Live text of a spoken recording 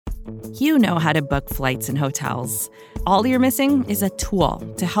You know how to book flights and hotels. All you're missing is a tool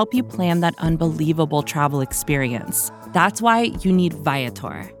to help you plan that unbelievable travel experience. That's why you need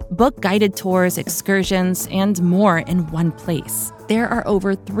Viator. Book guided tours, excursions, and more in one place. There are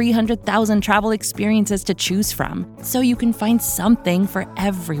over 300,000 travel experiences to choose from, so you can find something for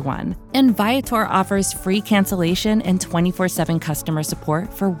everyone. And Viator offers free cancellation and 24/7 customer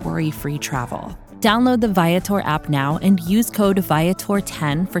support for worry-free travel. Download the Viator app now and use code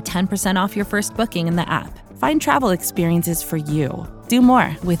Viator10 for 10% off your first booking in the app. Find travel experiences for you. Do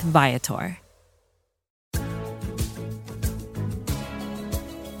more with Viator.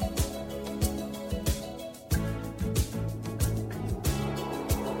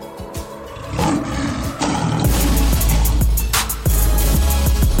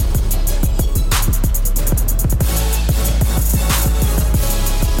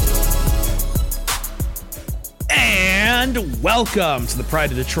 And welcome to the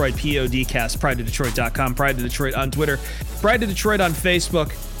Pride of Detroit PODcast, prideofdetroit.com, Pride of Detroit on Twitter, Pride of Detroit on Facebook,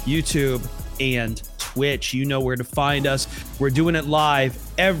 YouTube, and Twitch. You know where to find us. We're doing it live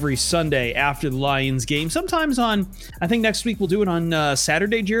every Sunday after the Lions game. Sometimes on, I think next week we'll do it on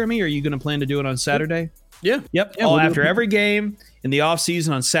Saturday, Jeremy. Are you going to plan to do it on Saturday? Yeah. Yep. Yeah, After every game in the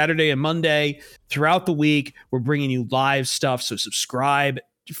offseason on Saturday and Monday throughout the week, we're bringing you live stuff. So subscribe.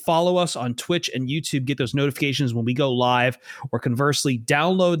 Follow us on Twitch and YouTube. Get those notifications when we go live, or conversely,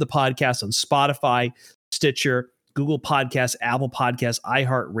 download the podcast on Spotify, Stitcher, Google Podcasts, Apple Podcasts,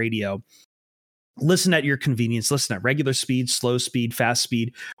 iHeartRadio. Listen at your convenience. Listen at regular speed, slow speed, fast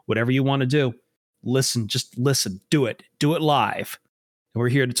speed, whatever you want to do. Listen, just listen. Do it. Do it live. And we're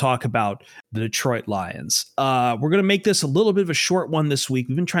here to talk about the Detroit Lions. We're going to make this a little bit of a short one this week.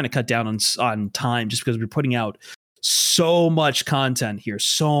 We've been trying to cut down on time just because we're putting out so much content here,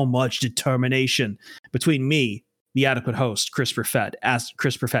 so much determination between me, the adequate host, Chris Perfett, as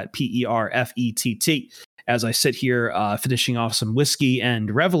Chris Perfett, Perfett, as I sit here finishing off some whiskey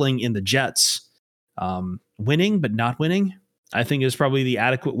and reveling in the Jets. Winning, but not winning, I think is probably the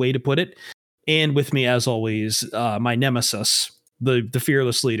adequate way to put it. And with me, as always, my nemesis, the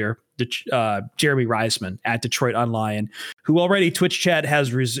fearless leader, Jeremy Reisman at Detroit Online, who already Twitch chat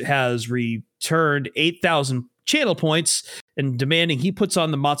has returned 8,000 channel points and demanding he puts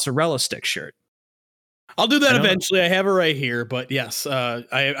on the mozzarella stick shirt. I'll do that eventually. I have it right here, but yes,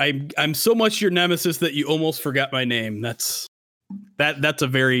 I'm so much your nemesis that you almost forgot my name. That's a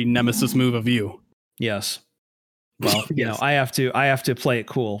very nemesis move of you. Yes. Well, you know, I have to play it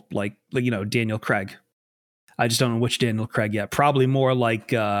cool, like Daniel Craig. I just don't know which Daniel Craig yet. Probably more like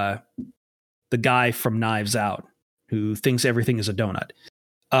the guy from Knives Out who thinks everything is a donut.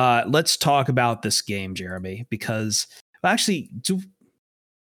 Let's talk about this game, Jeremy, because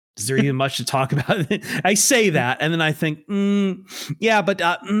is there even much to talk about? I say that, and then I think, yeah, but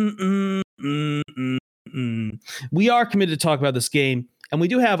we are committed to talk about this game, and we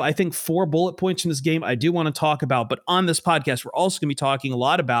do have, I think, 4 bullet points from this game I do want to talk about. But on this podcast, we're also going to be talking a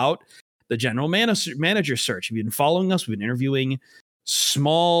lot about the general manager search. If you've been following us, we've been interviewing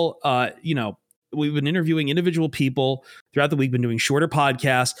we've been interviewing individual people throughout the week, been doing shorter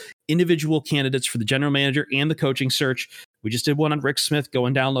podcasts, individual candidates for the general manager and the coaching search. We just did one on Rick Smith. Go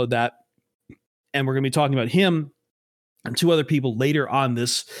and download that. And we're going to be talking about him and 2 other people later on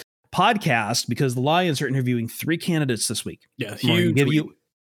this podcast, because the Lions are interviewing 3 candidates this week. Yeah, huge.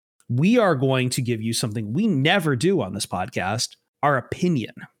 We are going to give you something we never do on this podcast, our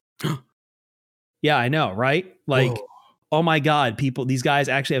opinion. Yeah, I know, right? Like, whoa. Oh my God, these guys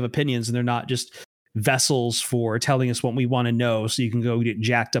actually have opinions, and they're not just vessels for telling us what we want to know so you can go get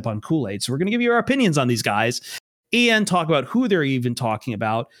jacked up on Kool-Aid. So we're going to give you our opinions on these guys and talk about who they're even talking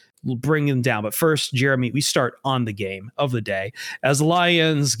about. We'll bring them down. But first, Jeremy, we start on the game of the day. As the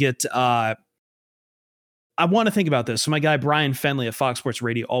Lions get, I want to think about this. So my guy, Brian Fenley at Fox Sports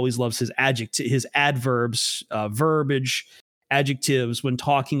Radio, always loves his adverbs, verbiage, adjectives when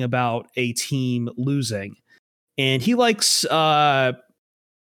talking about a team losing. And he likes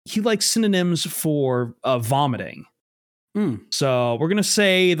synonyms for vomiting. So we're going to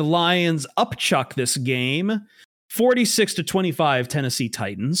say the Lions upchuck this game, 46-25 Tennessee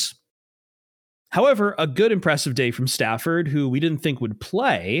Titans. However, a good impressive day from Stafford, who we didn't think would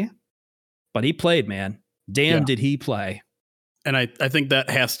play, but he played, man. Damn, did he play. And I think that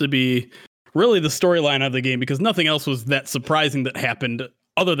has to be really the storyline of the game, because nothing else was that surprising that happened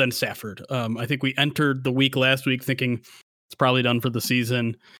other than Stafford. I think we entered the week last week thinking it's probably done for the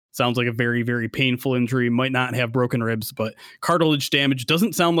season. Sounds like a very, very painful injury. Might not have broken ribs, but cartilage damage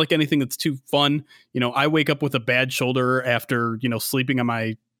doesn't sound like anything that's too fun. I wake up with a bad shoulder after, sleeping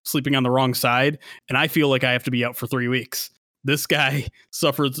on the wrong side, and I feel like I have to be out for 3 weeks. This guy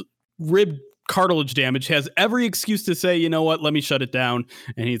suffers rib cartilage damage, has every excuse to say, you know what, let me shut it down.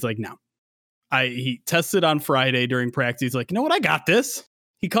 And he's like, no. He tested on Friday during practice. He's like, you know what, I got this.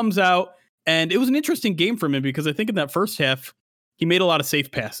 He comes out, and it was an interesting game for him because I think in that first half, he made a lot of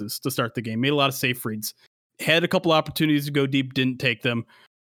safe passes to start the game, made a lot of safe reads, had a couple opportunities to go deep, didn't take them,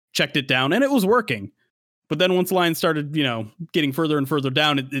 checked it down, and it was working. But then once Lions started, getting further and further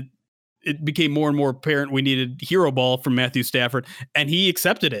down, it became more and more apparent we needed hero ball from Matthew Stafford, and he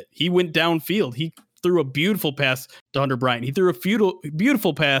accepted it. He went downfield. He threw a beautiful pass to Hunter Bryant. He threw a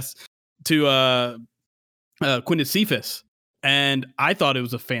beautiful pass to Quintus Cephas. And I thought it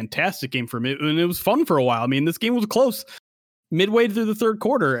was a fantastic game for him. And it was fun for a while. I mean, this game was close midway through the third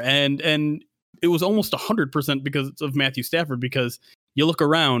quarter, and it was almost 100% because of Matthew Stafford, because you look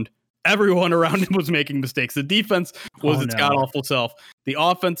around, everyone around him was making mistakes. The defense was its god-awful self. The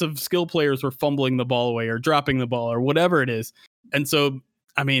offensive skill players were fumbling the ball away or dropping the ball or whatever it is. And so,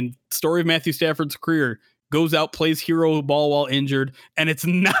 I mean, story of Matthew Stafford's career, goes out, plays hero ball while injured, and it's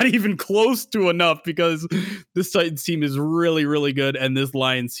not even close to enough because this Titans team is really, really good, and this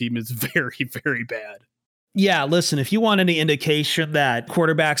Lions team is very, very bad. Yeah, listen, if you want any indication that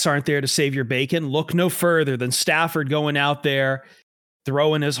quarterbacks aren't there to save your bacon, look no further than Stafford going out there,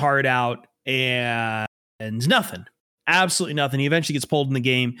 throwing his heart out, and nothing. Absolutely nothing. He eventually gets pulled in the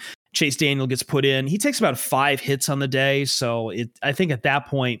game. Chase Daniel gets put in. He takes about 5 hits on the day. So I think at that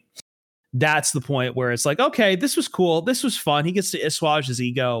point, that's the point where it's like, okay, this was cool. This was fun. He gets to assuage his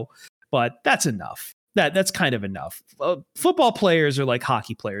ego, but that's enough. That's kind of enough. Football players are like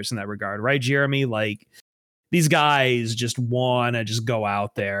hockey players in that regard, right, Jeremy? Like, these guys just want to just go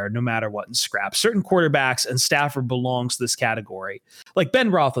out there no matter what and scrap. Certain quarterbacks, and Stafford belongs to this category. Like Ben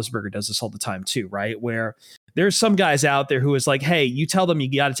Roethlisberger does this all the time too, right? Where there's some guys out there who is like, hey, you tell them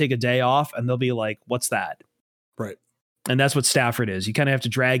you got to take a day off, and they'll be like, what's that? Right. And that's what Stafford is. You kind of have to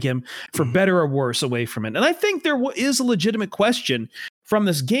drag him for better or worse away from it. And I think there is a legitimate question from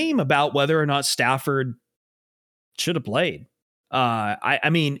this game about whether or not Stafford should have played. I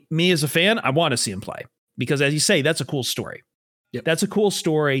mean, me as a fan, I want to see him play because, as you say, that's a cool story. Yep. That's a cool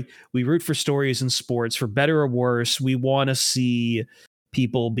story. We root for stories in sports, for better or worse. We want to see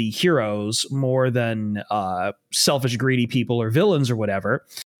people be heroes more than selfish, greedy people or villains or whatever.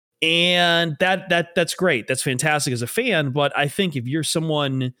 And that's great. That's fantastic as a fan. But I think if you're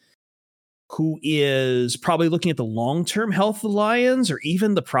someone who is probably looking at the long-term health of the Lions, or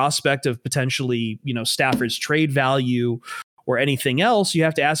even the prospect of potentially, Stafford's trade value or anything else, you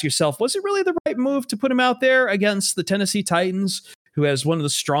have to ask yourself, was it really the right move to put him out there against the Tennessee Titans, who's one of the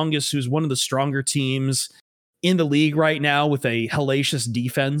stronger teams in the league right now with a hellacious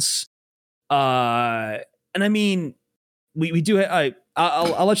defense? And I mean, we do.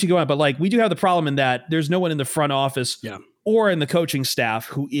 I'll let you go on, but like, we do have the problem in that there's no one in the front office or in the coaching staff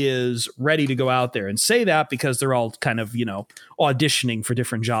who is ready to go out there and say that, because they're all kind of, auditioning for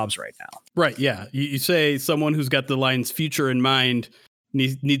different jobs right now. Right. Yeah. You say someone who's got the Lions' future in mind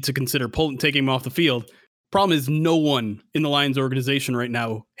needs to consider taking him off the field. Problem is, no one in the Lions organization right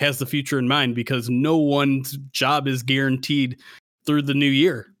now has the future in mind, because no one's job is guaranteed through the new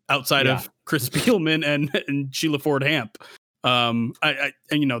year outside of Chris Spielman and Sheila Ford Hamp. There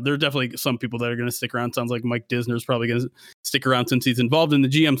are definitely some people that are going to stick around. Sounds like Mike Disner is probably going to stick around since he's involved in the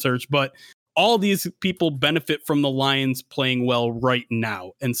GM search, but all these people benefit from the Lions playing well right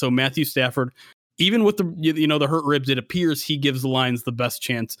now. And so Matthew Stafford, even with the hurt ribs, it appears he gives the Lions the best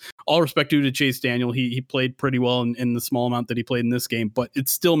chance. All respect due to Chase Daniel. He played pretty well in the small amount that he played in this game, but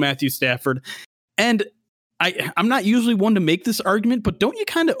it's still Matthew Stafford. And I'm not usually one to make this argument, but don't you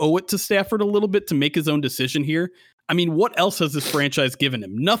kind of owe it to Stafford a little bit to make his own decision here? I mean, what else has this franchise given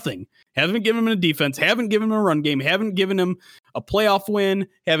him? Nothing. Haven't given him a defense, haven't given him a run game, haven't given him a playoff win,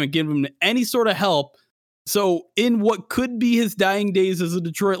 haven't given him any sort of help. So in what could be his dying days as a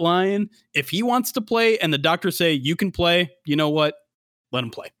Detroit Lion, if he wants to play and the doctors say you can play, you know what? Let him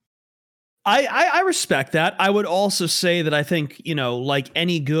play. I respect that. I would also say that I think, like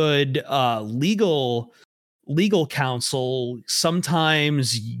any good legal counsel,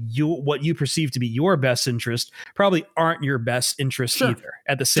 sometimes what you perceive to be your best interest probably aren't your best interest either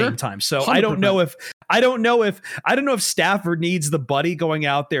at the same time. So 100%. I don't know if Stafford needs the buddy going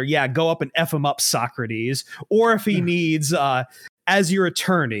out there. Yeah, go up and F him up, Socrates. Or if he needs, as your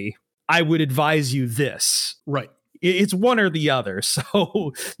attorney, I would advise you this. Right. It's one or the other.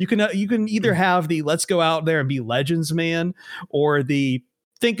 So you can either have the let's go out there and be legends man, or the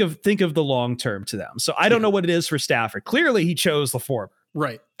think of the long term to them. So I don't know what it is for Stafford. Clearly he chose the former.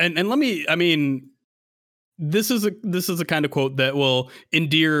 Right. And this is a kind of quote that will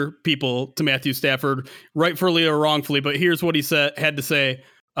endear people to Matthew Stafford, rightfully or wrongfully. But here's what he had to say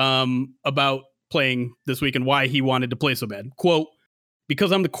about playing this week and why he wanted to play so bad. Quote,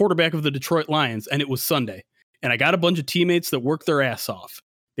 because I'm the quarterback of the Detroit Lions and it was Sunday and I got a bunch of teammates that work their ass off.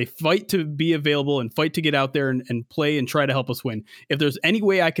 They fight to be available and fight to get out there and play and try to help us win. If there's any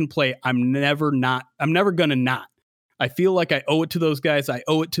way I can play, I'm never going to not. I feel like I owe it to those guys. I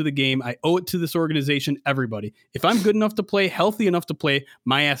owe it to the game. I owe it to this organization, everybody. If I'm good enough to play, healthy enough to play,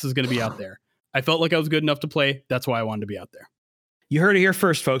 my ass is going to be out there. I felt like I was good enough to play. That's why I wanted to be out there. You heard it here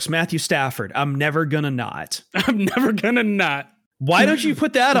first, folks. Matthew Stafford. I'm never going to not. I'm never going to not. Why don't you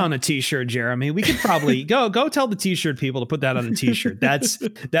put that on a t-shirt, Jeremy? We could probably go tell the t-shirt people to put that on a t-shirt.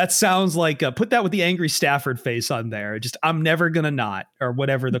 That sounds like put that with the angry Stafford face on there. Just I'm never going to not, or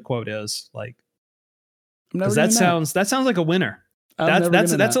whatever the quote is. Like, because that sounds like a winner.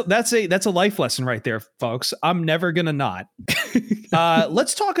 That's a life lesson right there, folks. I'm never gonna not.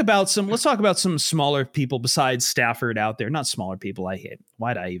 Let's talk about some smaller people besides Stafford out there. Not smaller people. I hate.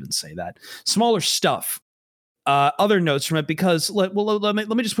 Why'd I even say that? Smaller stuff. Other notes from it, because let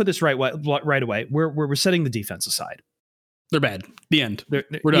me just put this right away. We're setting the defense aside. They're bad. The end.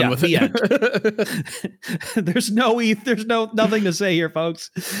 We're done with the it. End. There's nothing to say here,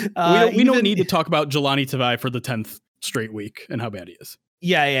 folks. We don't need to talk about Jelani Tavai for the 10th straight week and how bad he is.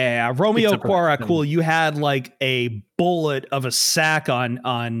 Yeah. Romeo Okwara, cool. You had like a bullet of a sack on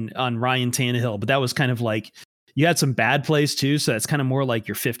Ryan Tannehill, but that was kind of like, you had some bad plays too. So that's kind of more like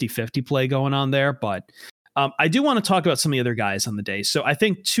your 50-50 play going on there. But I do want to talk about some of the other guys on the day. So I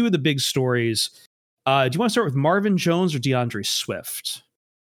think two of the big stories. Do you want to start with Marvin Jones or DeAndre Swift?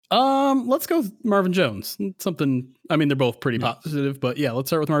 Let's go with Marvin Jones. They're both pretty positive, but yeah, let's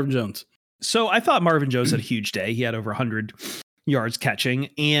start with Marvin Jones. So I thought Marvin Jones had a huge day. He had over 100 yards catching.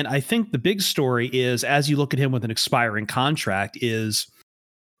 And I think the big story is, as you look at him with an expiring contract, is,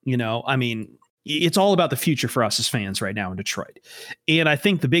 it's all about the future for us as fans right now in Detroit. And I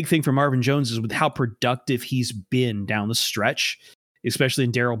think the big thing for Marvin Jones is with how productive he's been down the stretch, especially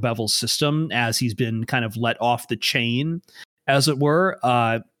in Darrell Bevell's system, as he's been kind of let off the chain, as it were,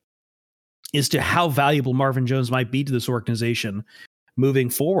 as to how valuable Marvin Jones might be to this organization moving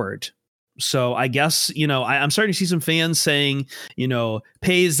forward. So I guess, I'm starting to see some fans saying,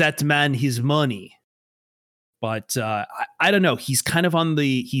 pays that man his money. But I don't know. He's kind of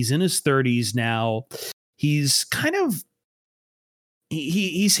he's in his 30s now. He's kind of,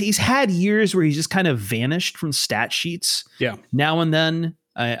 he's had years where he's just kind of vanished from stat sheets. Yeah. Now and then.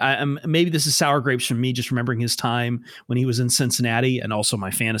 I'm maybe this is sour grapes from me, just remembering his time when he was in Cincinnati and also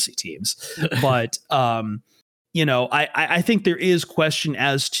my fantasy teams. But, I think there is question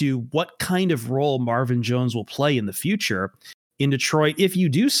as to what kind of role Marvin Jones will play in the future in Detroit, if you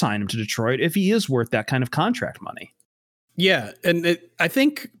do sign him to Detroit, if he is worth that kind of contract money. Yeah. And I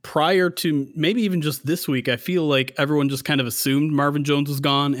think prior to maybe even just this week, I feel like everyone just kind of assumed Marvin Jones was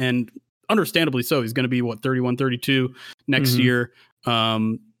gone, and understandably so. He's going to be 31, 32 next year.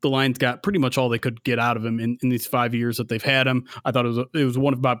 The Lions got pretty much all they could get out of him in these 5 years that they've had him. I thought it was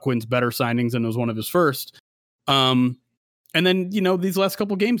one of Bob Quinn's better signings, and it was one of his first. And then, these last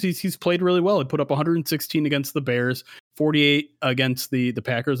couple of games, he's played really well. He put up 116 against the Bears, 48 against the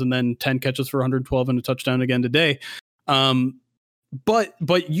Packers, and then 10 catches for 112 and a touchdown again today. But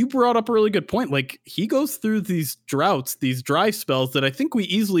you brought up a really good point. Like, he goes through these droughts, these dry spells that I think we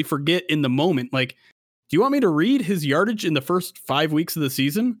easily forget in the moment. Like, do you want me to read his yardage in the first 5 weeks of the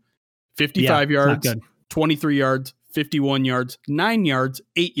season? 55 yards, 23 yards, 51 yards, 9 yards,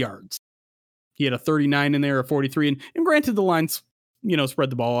 8 yards. He had a 39 in there, a 43. And granted, the Lions, spread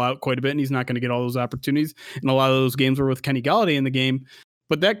the ball out quite a bit, and he's not going to get all those opportunities. And a lot of those games were with Kenny Golladay in the game.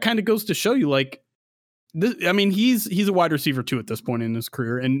 But that kind of goes to show you, like, he's a wide receiver too at this point in his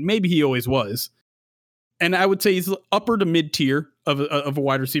career, and maybe he always was. And I would say he's upper to mid tier of a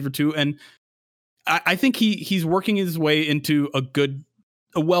wide receiver too. And I think he's working his way into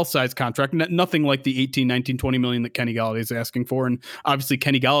a well-sized contract. Nothing like the 18, 19, 20 million that Kenny Golladay is asking for. And obviously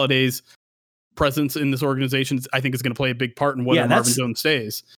Kenny Galladay's presence in this organization, I think, is going to play a big part in whether Marvin Jones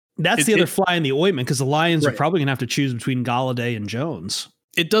stays. That's the other fly in the ointment, because the Lions are probably going to have to choose between Golladay and Jones.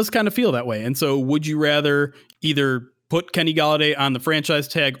 It does kind of feel that way. And so would you rather either put Kenny Golladay on the franchise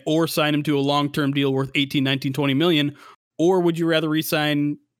tag or sign him to a long-term deal worth 18, 19, 20 million? Or would you rather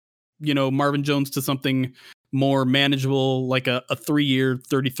re-sign, Marvin Jones to something more manageable, like a 3-year,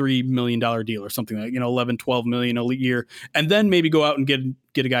 $33 million deal or something like, 11, 12 million a year, and then maybe go out and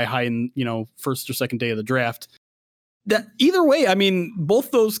get a guy high in, first or second day of the draft? That either way,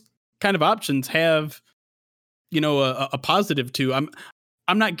 both those kind of options have, a positive too. I'm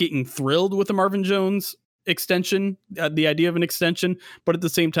not getting thrilled with the Marvin Jones extension, the idea of an extension, but at the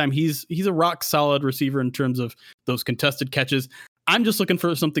same time, he's a rock solid receiver in terms of those contested catches. I'm just looking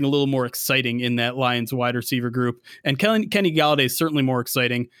for something a little more exciting in that Lions wide receiver group. And Kenny Galladay is certainly more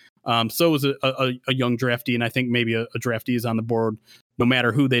exciting. So is a young draftee, and I think maybe a draftee is on the board no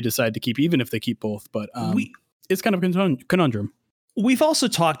matter who they decide to keep, even if they keep both. But it's kind of a conundrum. We've also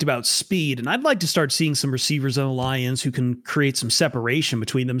talked about speed, and I'd like to start seeing some receivers on the Lions who can create some separation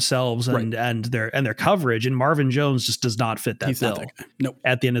between themselves and their coverage. And Marvin Jones just does not fit that bill. Nope.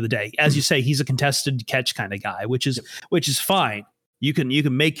 At the end of the day, as you say, he's a contested catch kind of guy, which is fine. You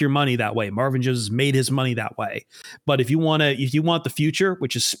can make your money that way. Marvin Jones has made his money that way. But if you want the future,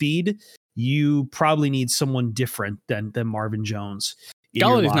 which is speed, you probably need someone different than Marvin Jones.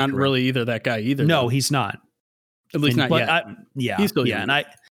 Galladay's not really either that guy either. No, he's not. At least not yet. He's still young.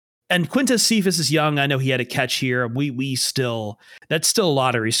 And Quintez Cephas is young. I know he had a catch here. That's still a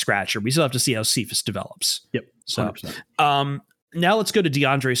lottery scratcher. We still have to see how Cephas develops. Yep. 100%. So, now let's go to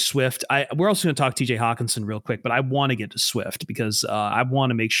DeAndre Swift. We're also going to talk TJ Hawkinson real quick, but I want to get to Swift because I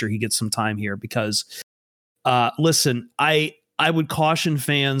want to make sure he gets some time here because listen, I would caution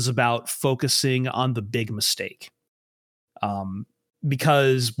fans about focusing on the big mistake.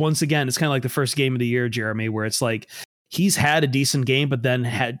 Because once again, it's kind of like the first game of the year, Jeremy, where it's like he's had a decent game, but then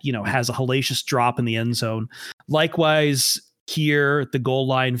has a hellacious drop in the end zone. Likewise, here, the goal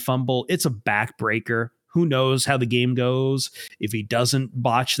line fumble, it's a backbreaker. Who knows how the game goes if he doesn't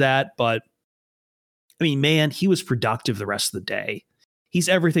botch that? But I mean, man, he was productive the rest of the day. He's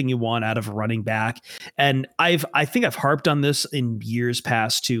everything you want out of a running back. And I think I've harped on this in years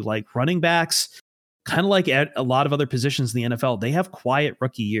past too, like running backs, kind of like at a lot of other positions in the NFL, they have quiet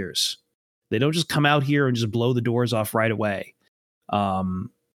rookie years. They don't just come out here and just blow the doors off right away. I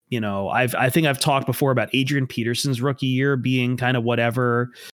think I've talked before about Adrian Peterson's rookie year being kind of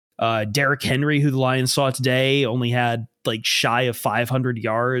whatever. Derrick Henry, who the Lions saw today, only had like shy of 500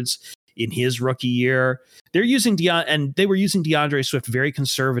 yards in his rookie year. They were using DeAndre Swift very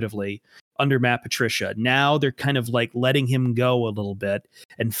conservatively under Matt Patricia. Now they're kind of like letting him go a little bit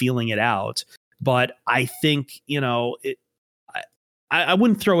and feeling it out. But I think, I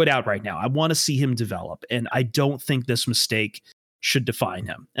wouldn't throw it out right now. I want to see him develop. And I don't think this mistake should define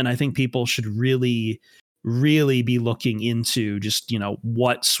him. And I think people should really, really be looking into just,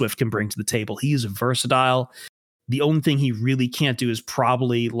 what Swift can bring to the table. He's versatile. The only thing he really can't do is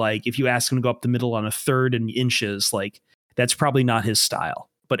probably like, if you ask him to go up the middle on a third and inches, like that's probably not his style.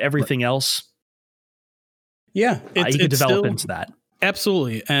 But everything else, he can develop into that.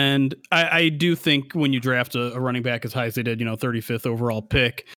 Absolutely. And I do think when you draft a running back as high as they did, 35th overall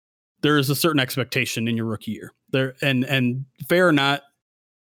pick, there is a certain expectation in your rookie year there. And fair or not,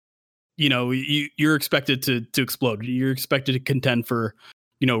 you're expected to explode. You're expected to contend for,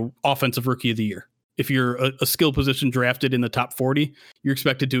 offensive rookie of the year. If you're a skill position drafted in the top 40, you're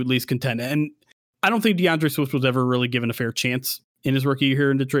expected to at least contend. And I don't think DeAndre Swift was ever really given a fair chance in his rookie year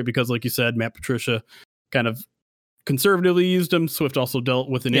here in Detroit because, like you said, Matt Patricia kind of conservatively used him. Swift also dealt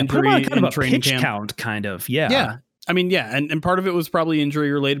with an injury in training camp. Count, kind of. Yeah. Yeah. I mean, yeah. And part of it was probably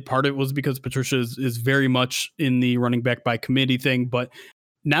injury related. Part of it was because Patricia is very much in the running back by committee thing. But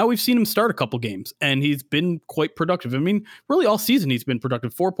now we've seen him start a couple games and he's been quite productive. I mean, really all season he's been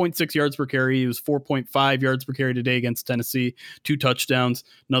productive. 4.6 yards per carry. He was 4.5 yards per carry today against Tennessee, 2 touchdowns,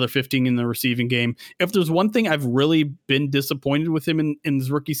 another 15 in the receiving game. If there's one thing I've really been disappointed with him in his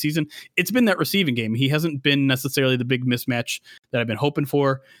rookie season, it's been that receiving game. He hasn't been necessarily the big mismatch that I've been hoping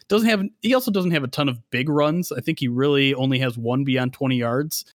for. He also doesn't have a ton of big runs. I think he really only has one beyond 20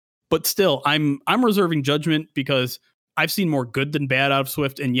 yards, but still I'm reserving judgment because I've seen more good than bad out of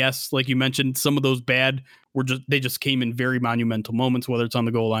Swift. And yes, like you mentioned, some of those bad they just came in very monumental moments, whether it's on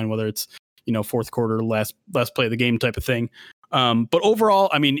the goal line, whether it's, fourth quarter, last play of the game type of thing. But overall,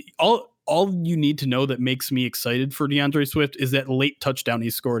 I mean, all you need to know that makes me excited for DeAndre Swift is that late touchdown he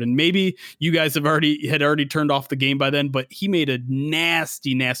scored. And maybe you guys had already turned off the game by then, but he made a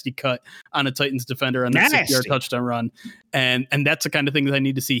nasty, nasty cut on a Titans defender on that 6-yard touchdown run. And that's the kind of thing that I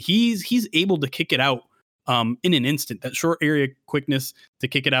need to see. He's able to kick it out in an instant, that short area quickness to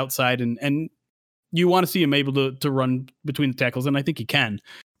kick it outside. And you want to see him able to run between the tackles. And I think he can,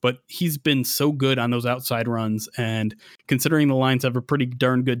 but he's been so good on those outside runs. And considering the Lions have a pretty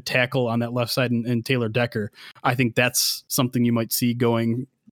darn good tackle on that left side and Taylor Decker, I think that's something you might see going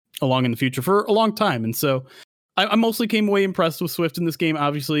along in the future for a long time. And so I mostly came away impressed with Swift in this game.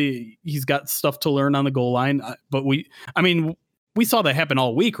 Obviously he's got stuff to learn on the goal line, but we saw that happen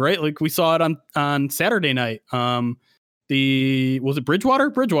all week, right? Like we saw it on Saturday night. Was it Bridgewater?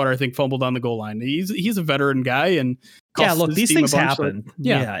 Bridgewater, I think, fumbled on the goal line. He's a veteran guy, and Yeah, look, these things happen. So,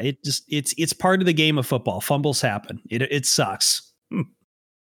 yeah. It's part of the game of football. Fumbles happen. It sucks.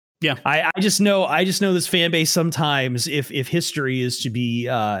 Yeah. I just know this fan base sometimes, if history is to be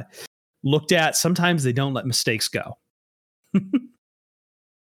looked at, sometimes they don't let mistakes go.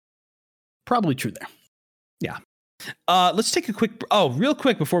 Probably true there. Yeah. Let's take a real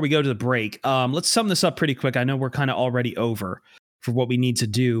quick before we go to the break. Let's sum this up pretty quick. I know we're kind of already over for what we need to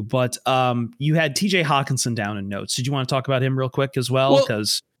do, but you had TJ Hawkinson down in notes. Did you want to talk about him real quick as well?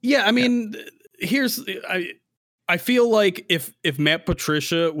 Because I feel like if Matt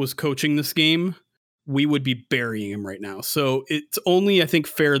Patricia was coaching this game, we would be burying him right now. So it's only, I think,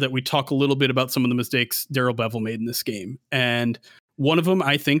 fair that we talk a little bit about some of the mistakes Darrell Bevell made in this game. And one of them,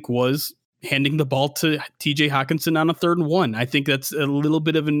 I think, was handing the ball to TJ Hawkinson on a 3rd and 1. I think that's a little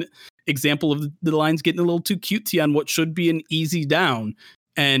bit of an example of the Lions getting a little too cutesy on what should be an easy down.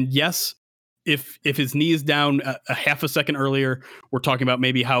 And yes, if his knee is down a half a second earlier, we're talking about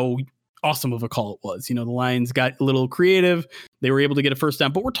maybe how awesome of a call it was. The Lions got a little creative. They were able to get a first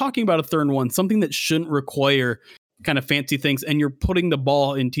down, but we're talking about a 3rd and 1, something that shouldn't require kind of fancy things. And you're putting the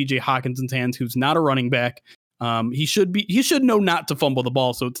ball in TJ Hawkinson's hands, who's not a running back. He should know not to fumble the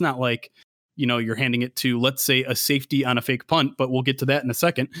ball. So it's not like, you're handing it to, let's say, a safety on a fake punt, but we'll get to that in a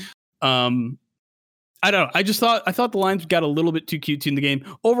second. I don't know. I thought the Lions got a little bit too cutesy in the game.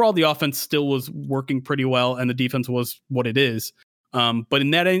 Overall, the offense still was working pretty well, and the defense was what it is. But in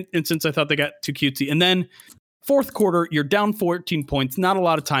that instance, I thought they got too cutesy. And then 4th quarter, you're down 14 points, not a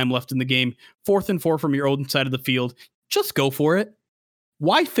lot of time left in the game. 4th and 4 from your own side of the field. Just go for it.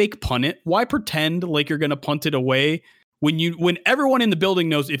 Why fake punt it? Why pretend like you're going to punt it away when everyone in the building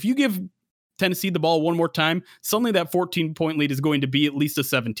knows if you give Tennessee the ball one more time, suddenly that 14-point lead is going to be at least a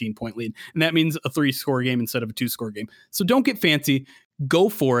 17-point lead. And that means a 3-score game instead of a 2-score game. So don't get fancy. Go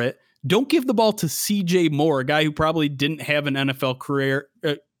for it. Don't give the ball to CJ Moore, a guy who probably didn't have an NFL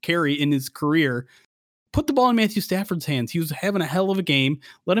carry in his career. Put the ball in Matthew Stafford's hands. He was having a hell of a game.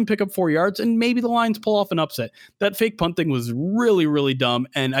 Let him pick up 4 yards, and maybe the Lions pull off an upset. That fake punt thing was really, really dumb.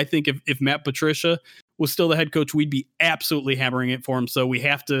 And I think if Matt Patricia was still the head coach, we'd be absolutely hammering it for him. So we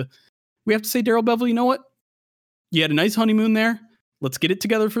have to say, Darrell Bevell, you know what? You had a nice honeymoon there. Let's get it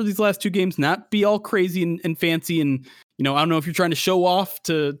together for these last 2 games, not be all crazy and fancy. And, I don't know if you're trying to show off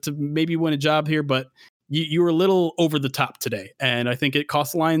to maybe win a job here, but you were a little over the top today. And I think it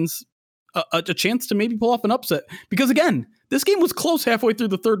cost the Lions a chance to maybe pull off an upset. Because, again, this game was close halfway through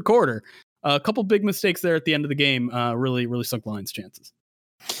the 3rd quarter. A couple big mistakes there at the end of the game really, really sunk the Lions' chances.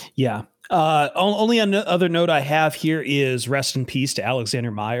 Yeah. Only other note I have here is rest in peace to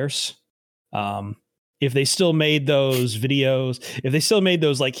Alexander Myers. If they still made those videos, if they still made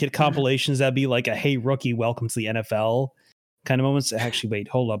those like hit compilations, that'd be like a "Hey rookie, welcome to the NFL" kind of moments. Actually, wait,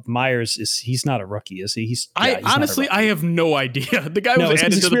 hold up. Myers he's not a rookie, is he? He's honestly, I have no idea. The guy was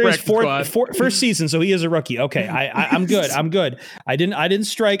added to the practice squad. First season, so he is a rookie. Okay, I'm good. I'm good. I didn't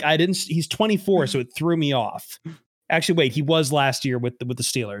strike. He's 24, so it threw me off. Actually, wait, he was last year with the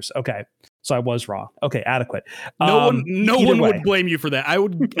Steelers. Okay. So I was wrong. Okay, adequate. No one would blame you for that.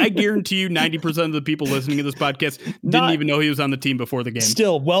 I guarantee you 90% of the people listening to this podcast didn't even know he was on the team before the game.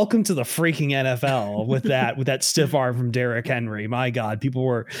 Still, welcome to the freaking NFL with that stiff arm from Derrick Henry. My God, people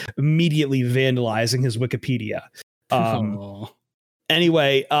were immediately vandalizing his Wikipedia.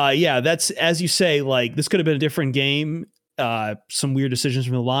 Anyway, that's, as you say, like this could have been a different game. Some weird decisions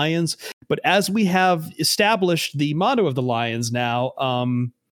from the Lions, but as we have established the motto of the Lions now,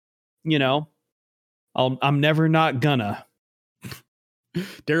 I'm never not gonna.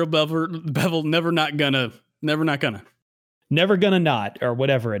 Darrell Bevell, never not gonna, or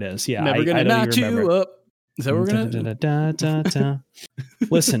whatever it is. Yeah, never gonna knock you up. Is that what we're gonna?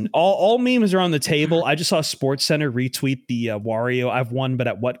 Listen, all memes are on the table. I just saw SportsCenter retweet the Wario "I've won, but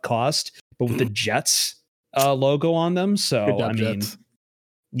at what cost?" but with the Jets logo on them. So I mean, Jets.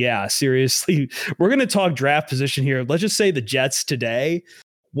 Yeah, seriously, we're gonna talk draft position here. Let's just say the Jets today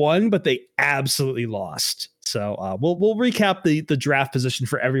won, but they absolutely lost. So we'll recap the draft position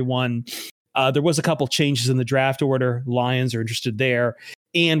for everyone. There was a couple changes in the draft order. Lions are interested there.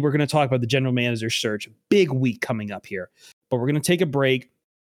 And we're going to talk about the general manager search. Big week coming up here. But we're going to take a break.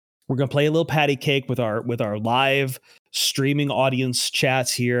 We're going to play a little patty cake with our live streaming audience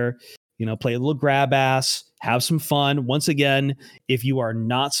chats here. Play a little grab ass, have some fun. Once again, if you are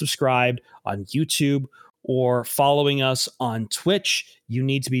not subscribed on YouTube or following us on Twitch, you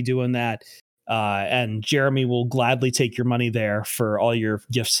need to be doing that. And Jeremy will gladly take your money there for all your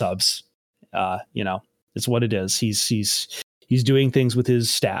gift subs. It's what it is. He's doing things with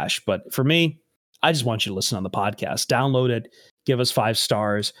his stash. But for me, I just want you to listen on the podcast. Download it. Give us 5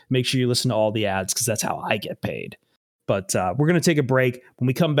 stars. Make sure you listen to all the ads because that's how I get paid. But we're going to take a break. When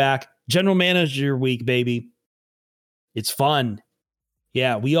we come back, general manager week, baby. It's fun.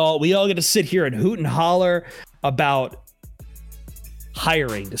 Yeah, we all get to sit here and hoot and holler about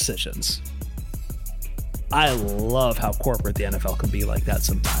hiring decisions. I love how corporate the NFL can be like that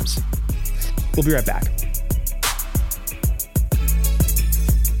sometimes. We'll be right back.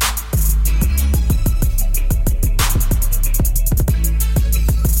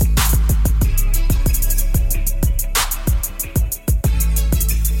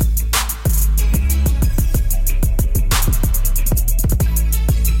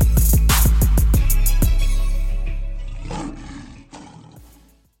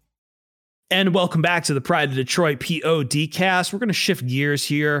 And welcome back to the Pride of Detroit PODcast. We're going to shift gears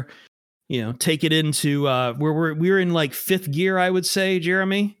here, take it into we're in like fifth gear, I would say,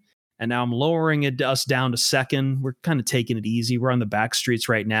 Jeremy. And now I'm lowering us down to second. We're kind of taking it easy. We're on the back streets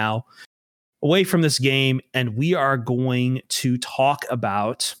right now, away from this game. And we are going to talk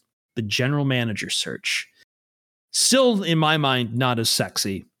about the general manager search. Still, in my mind, not as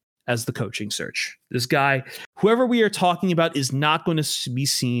sexy as the coaching search. This guy, whoever we are talking about, is not going to be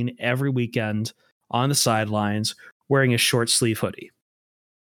seen every weekend on the sidelines wearing a short sleeve hoodie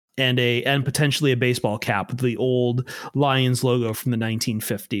and potentially a baseball cap with the old Lions logo from the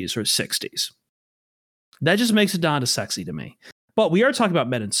 1950s or 60s. That just makes it not as sexy to me. But we are talking about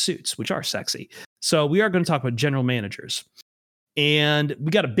men in suits, which are sexy. So we are going to talk about general managers. And we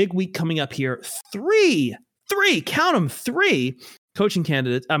got a big week coming up here. Three, count them, three coaching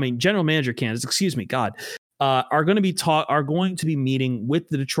candidates, general manager candidates, are going to be meeting with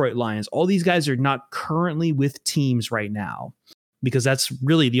the Detroit Lions. All these guys are not currently with teams right now because that's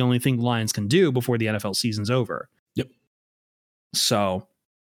really the only thing the Lions can do before the NFL season's over. Yep. So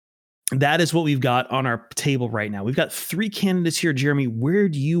that is what we've got on our table right now. We've got three candidates here. Jeremy, where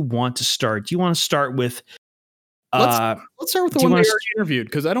do you want to start? Do you want to start with let's start with the one they already interviewed,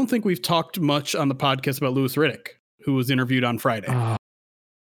 because I don't think we've talked much on the podcast about Louis Riddick, who was interviewed on Friday.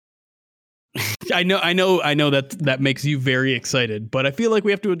 I know that makes you very excited, but I feel like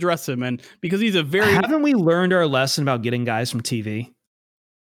we have to address him, and because he's haven't we learned our lesson about getting guys from TV?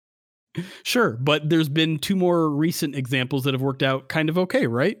 Sure, but there's been two more recent examples that have worked out kind of okay,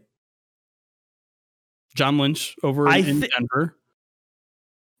 right? John Lynch over in Denver.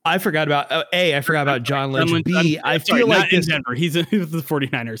 I forgot about John Lynch. I feel like in Denver. He's with the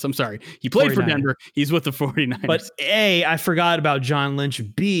 49ers. I'm sorry. He played for Denver. He's with the 49ers. But A, I forgot about John Lynch.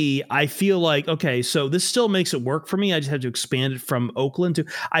 B, I feel like, okay, so this still makes it work for me. I just have to expand it from Oakland to,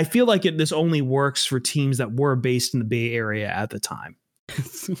 I feel like this only works for teams that were based in the Bay Area at the time.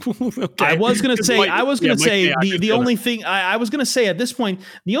 Okay. I was going to say the only thing I was going to say at this point,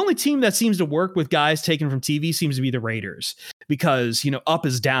 the only team that seems to work with guys taken from TV seems to be the Raiders, because, up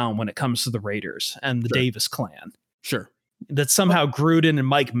is down when it comes to the Raiders and the Davis clan. Sure. That somehow Gruden and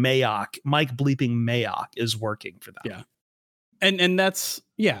Mike bleeping Mayock is working for them. Yeah. And that's,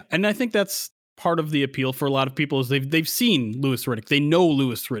 and I think that's part of the appeal for a lot of people is they've seen Louis Riddick. They know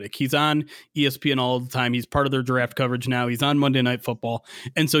Louis Riddick. He's on ESPN all the time. He's part of their draft coverage now. He's on Monday Night Football.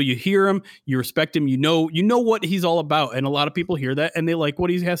 And so you hear him, you respect him, you know what he's all about. And a lot of people hear that and they like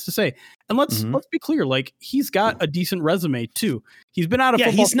what he has to say. And let's be clear, like, he's got a decent resume too. He's been out of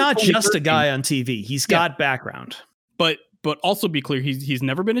football. He's not just a guy on TV. He's got background. But also be clear, he's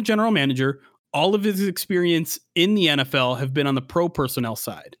never been a general manager. All of his experience in the NFL have been on the pro personnel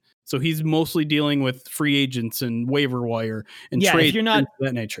side. So he's mostly dealing with free agents and waiver wire and trade of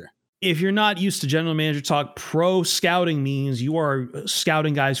that nature. If you're not used to general manager talk, pro scouting means you are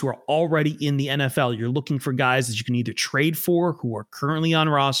scouting guys who are already in the NFL. You're looking for guys that you can either trade for, who are currently on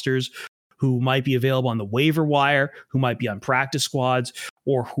rosters, who might be available on the waiver wire, who might be on practice squads,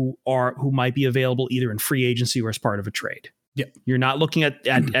 or who might be available either in free agency or as part of a trade. Yeah, you're not looking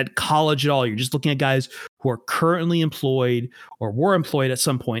at college at all. You're just looking at guys who are currently employed or were employed at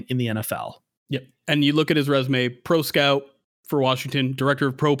some point in the NFL. Yep. And you look at his resume: pro scout for Washington, director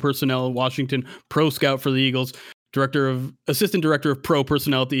of pro personnel at Washington, pro scout for the Eagles, assistant director of pro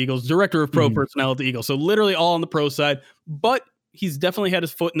personnel at the Eagles, director of pro personnel at the Eagles. So literally all on the pro side, but he's definitely had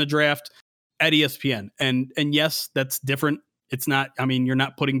his foot in the draft at ESPN. And yes, that's different. It's not, you're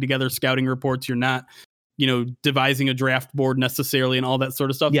not putting together scouting reports. You're not, devising a draft board necessarily and all that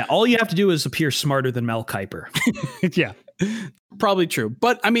sort of stuff. Yeah. All you have to do is appear smarter than Mel Kiper. Yeah, probably true.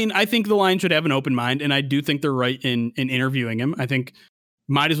 But I think the Lions should have an open mind, and I do think they're right in interviewing him. I think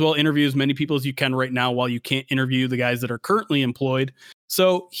might as well interview as many people as you can right now while you can't interview the guys that are currently employed.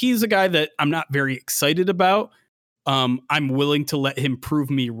 So he's a guy that I'm not very excited about. I'm willing to let him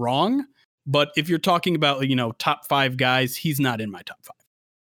prove me wrong. But if you're talking about, top 5 guys, he's not in my top 5.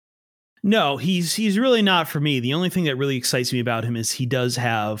 No, he's really not for me. The only thing that really excites me about him is he does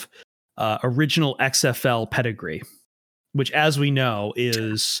have original XFL pedigree, which, as we know,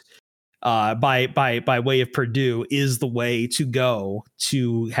 is by way of Purdue, is the way to go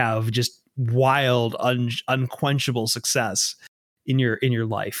to have just wild, unquenchable success in your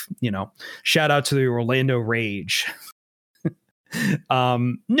life. Shout out to the Orlando Rage.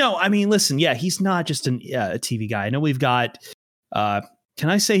 No, I mean, listen, yeah, he's not just a TV guy. I know we've got. Can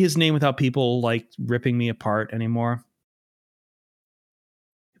I say his name without people like ripping me apart anymore?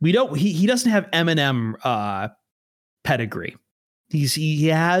 We don't. He doesn't have Eminem pedigree. He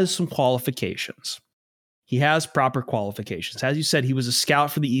has some qualifications. He has proper qualifications. As you said, he was a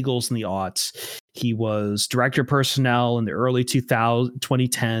scout for the Eagles in the aughts. He was director of personnel in the early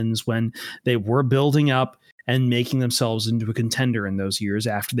 2010s when they were building up and making themselves into a contender in those years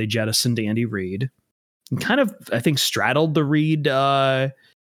after they jettisoned Andy Reid. And kind of, I think, straddled the Reid to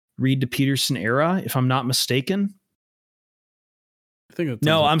Peterson era, if I'm not mistaken. I think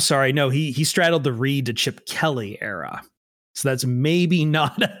no, I'm sorry. No, he straddled the Reid to Chip Kelly era. So that's maybe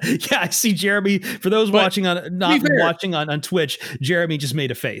not. Yeah, I see Jeremy. For those watching on Twitch, Jeremy just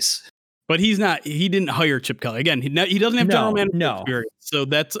made a face. But he didn't hire Chip Kelly. Again, he doesn't have general manager experience. So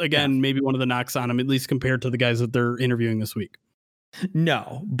that's, maybe one of the knocks on him, at least compared to the guys that they're interviewing this week.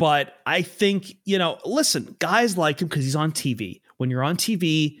 No, but I think, listen, guys like him because he's on TV. When you're on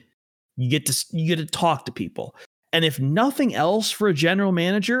TV, you get to talk to people. And if nothing else, for a general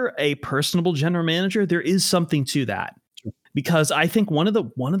manager, a personable general manager, there is something to that. Because I think one of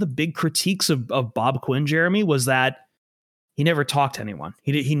the big critiques of Bob Quinn, Jeremy, was that he never talked to anyone.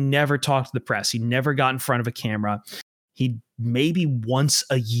 He never talked to the press. He never got in front of a camera. He maybe once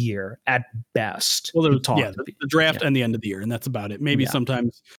a year at best. Well, the draft and the end of the year, and that's about it. Maybe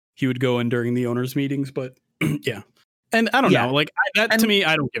sometimes he would go in during the owners' meetings, but yeah. And I don't know, like to me,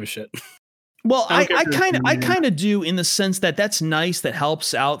 I don't give a shit. Well, I kind of do, in the sense that that's nice. That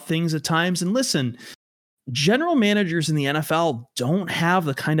helps out things at times. And listen, general managers in the NFL don't have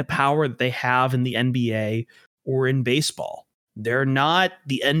the kind of power that they have in the NBA or in baseball. They're not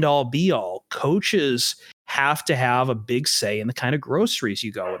the end all be all. Coaches have to have a big say in the kind of groceries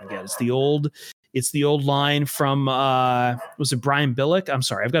you go and get. It's the old line from was it Brian Billick? I'm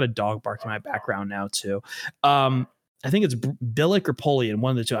sorry, I've got a dog barking in my background now too. I think it's Billick or Polian,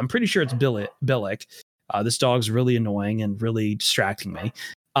 one of the two. I'm pretty sure it's Billick. This dog's really annoying and really distracting me.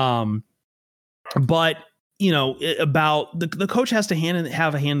 But about the coach has to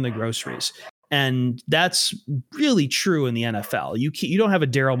have a hand in the groceries. And that's really true in the NFL. You don't have a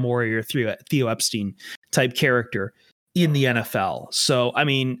Daryl Morey or Theo Epstein type character in the NFL. So, I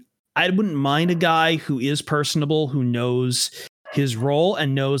mean, I wouldn't mind a guy who is personable, who knows his role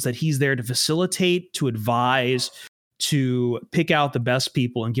and knows that he's there to facilitate, to advise, to pick out the best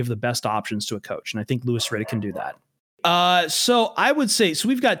people and give the best options to a coach. And I think Louis Riddick can do that. So I would say,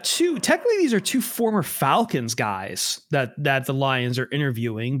 we've got technically these are two former Falcons guys that the Lions are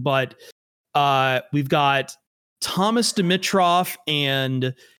interviewing, but we've got Thomas Dimitroff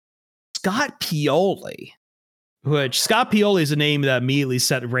and Scott Pioli, which Scott Pioli is a name that immediately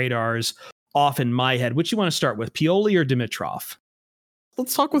set radars off in my head. Which you want to start with, Pioli or Dimitroff?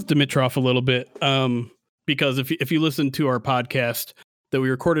 Let's talk with Dimitroff a little bit. Because if you listen to our podcast that we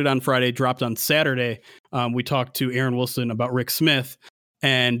recorded on Friday, dropped on Saturday, we talked to Aaron Wilson about Rick Smith.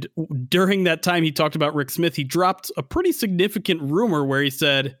 And during that time he talked about Rick Smith, he dropped a pretty significant rumor where he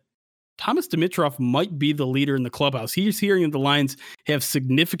said Thomas Dimitroff might be the leader in the clubhouse. He's hearing that the Lions have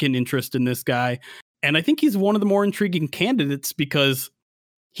significant interest in this guy. And I think he's one of the more intriguing candidates because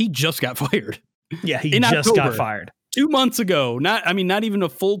he just got fired. Yeah, he just got fired 2 months ago. Not even a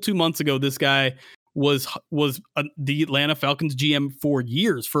full 2 months ago. This guy was the Atlanta Falcons GM for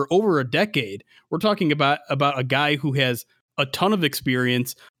years, for over a decade. We're talking about a guy who has a ton of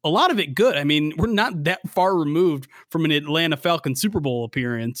experience, a lot of it good. I mean, we're not that far removed from an Atlanta Falcons Super Bowl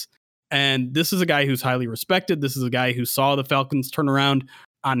appearance. And this is a guy who's highly respected. This is a guy who saw the Falcons turn around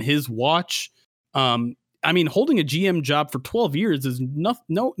on his watch. I mean, holding a GM job for 12 years is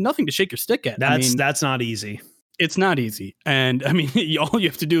nothing to shake your stick at. That's not easy. It's not easy. And I mean, all you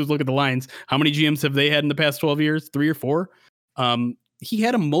have to do is look at the Lions. How many GMs have they had in the past 12 years? 3 or 4? He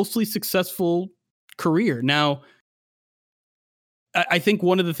had a mostly successful career. Now, I think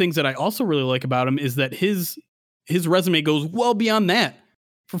one of the things that I also really like about him is that his resume goes well beyond that.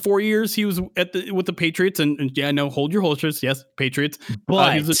 For 4 years, he was with the Patriots, and yeah, I know, hold your horses. Yes, Patriots.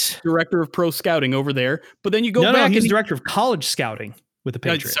 But he was the director of pro scouting over there. But then you go back. No, he's director of college scouting with the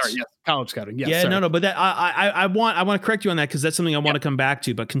Patriots. Sorry, yes, college scouting. Yes, yeah, sorry. no, but that I want to correct you on that because that's something I want to come back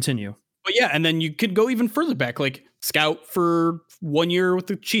to. But continue. But yeah, and then you could go even further back. Like Scout for 1 year with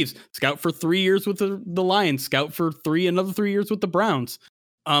the Chiefs, scout for 3 years with the Lions, scout for another 3 years with the Browns.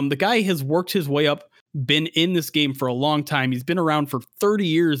 The guy has worked his way up, been in this game for a long time. He's been around for 30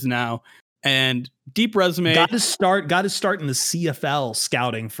 years now, and deep resume. Got to start in the CFL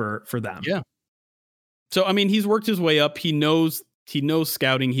scouting for them. Yeah. So, I mean, he's worked his way up. He knows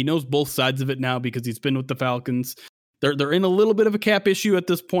scouting. He knows both sides of it now because he's been with the Falcons. They're in a little bit of a cap issue at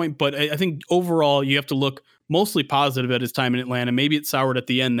this point, but I think overall you have to look mostly positive at his time in Atlanta. Maybe it soured at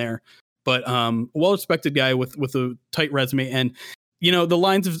the end there, but well-respected guy with a tight resume. And, you know, the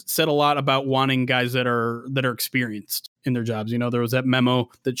Lions have said a lot about wanting guys that are experienced in their jobs. You know, there was that memo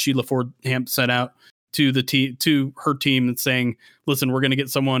that Sheila Ford-Hamp sent out to to her team and saying, listen, we're going to get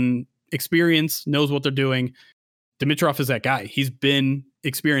someone experienced, knows what they're doing. Dimitroff is that guy. He's been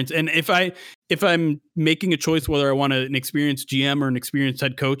experienced. And if I'm making a choice whether I want an experienced GM or an experienced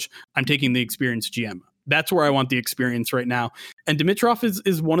head coach, I'm taking the experienced GM. That's where I want the experience right now. And Dimitroff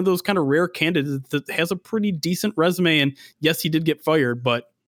is one of those kind of rare candidates that has a pretty decent resume. And yes, he did get fired,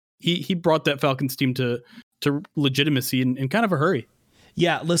 but he brought that Falcons team to legitimacy in kind of a hurry.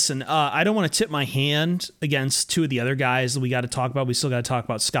 Yeah, listen, I don't want to tip my hand against two of the other guys that we got to talk about. We still got to talk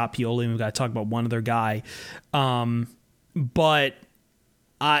about Scott Pioli, and we've got to talk about one other guy. But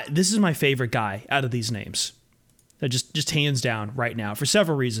this is my favorite guy out of these names. Just hands down right now for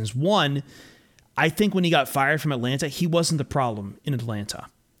several reasons. One, I think when he got fired from Atlanta, he wasn't the problem in Atlanta.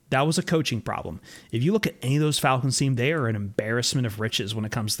 That was a coaching problem. If you look at any of those Falcons team, they are an embarrassment of riches when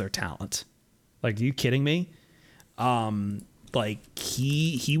it comes to their talent. Like, are you kidding me? Like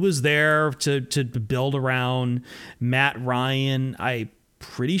he was there to build around Matt Ryan. I'm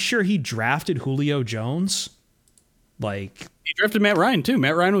pretty sure he drafted Julio Jones. Like, he drafted Matt Ryan too.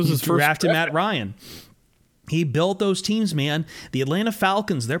 Matt Ryan was his first drafted Matt Ryan. He built those teams, man. The Atlanta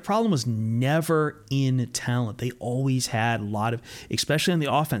Falcons, their problem was never in talent. They always had a lot of, especially on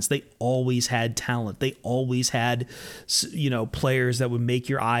the offense, they always had talent. They always had, players that would make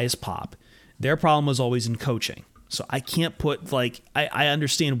your eyes pop. Their problem was always in coaching. So I can't put, I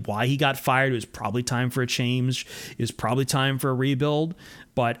understand why he got fired. It was probably time for a change. It was probably time for a rebuild.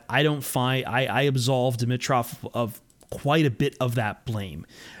 But I absolve Dimitroff of quite a bit of that blame.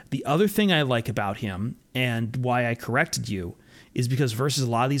 The other thing I like about him, and why I corrected you, is because versus a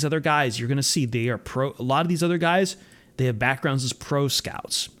lot of these other guys, you're going to see a lot of these other guys, they have backgrounds as pro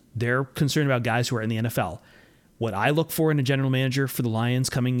scouts. They're concerned about guys who are in the NFL. What I look for in a general manager for the Lions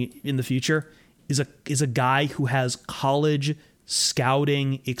coming in the future is a guy who has college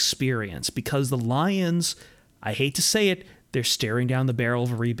scouting experience, because the Lions, I hate to say it, they're staring down the barrel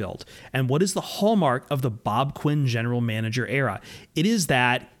of a rebuild. And what is the hallmark of the Bob Quinn general manager era? It is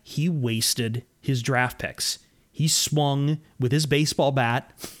that he wasted his draft picks. He swung with his baseball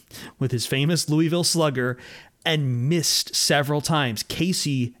bat, with his famous Louisville Slugger, and missed several times.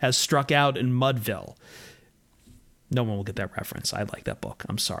 Casey has struck out in Mudville. No one will get that reference. I like that book.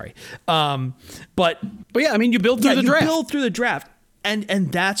 I'm sorry. But yeah, I mean, you build through the draft. You build through the draft.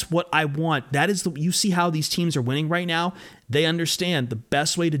 And that's what I want. That is you see how these teams are winning right now. They understand the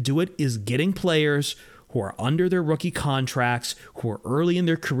best way to do it is getting players who are under their rookie contracts, who are early in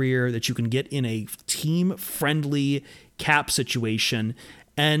their career, that you can get in a team-friendly cap situation.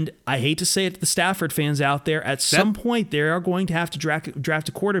 And I hate to say it to the Stafford fans out there, at some point they are going to have to draft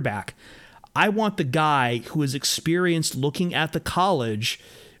a quarterback. I want the guy who is experienced looking at the college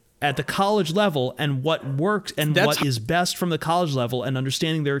level and what works and what is best from the college level and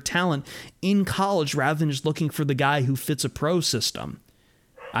understanding their talent in college rather than just looking for the guy who fits a pro system.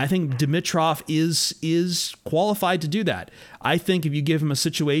 I think Dimitroff is qualified to do that. I think if you give him a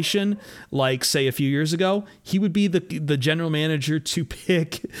situation like, say, a few years ago, he would be the general manager to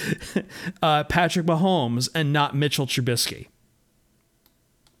pick Patrick Mahomes and not Mitchell Trubisky.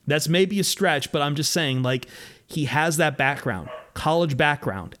 That's maybe a stretch, but I'm just saying, he has that background, college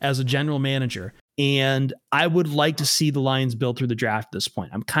background as a general manager. And I would like to see the Lions build through the draft at this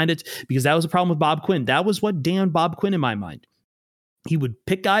point. Because that was a problem with Bob Quinn. That was what damned Bob Quinn in my mind. He would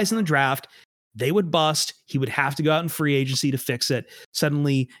pick guys in the draft. They would bust. He would have to go out in free agency to fix it.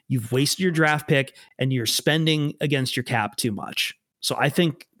 Suddenly you've wasted your draft pick and you're spending against your cap too much. So I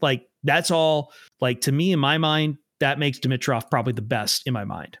think that's all, to me, in my mind, that makes Dimitroff probably the best in my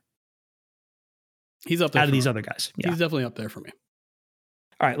mind. He's up there out of these other guys. Yeah. He's definitely up there for me.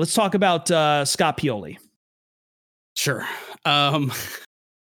 All right, let's talk about Scott Pioli. Sure.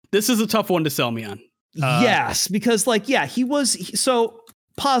 This is a tough one to sell me on. Yes, because he was so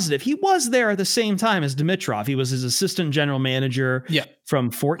positive. He was there at the same time as Dimitroff. He was his assistant general manager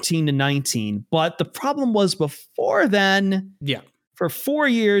from 14 to 19. But the problem was before then, For 4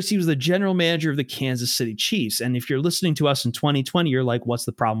 years, he was the general manager of the Kansas City Chiefs. And if you're listening to us in 2020, you're like, what's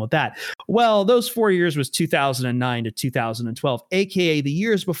the problem with that? Well, those 4 years was 2009 to 2012, aka the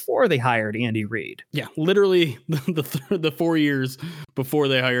years before they hired Andy Reid. Yeah, literally the 4 years before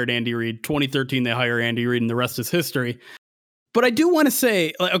they hired Andy Reid. 2013, they hire Andy Reid, and the rest is history. But I do want to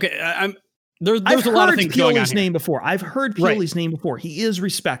say, like, okay, there's a lot of things going on here. Name before. I've heard Pioli's name before. He is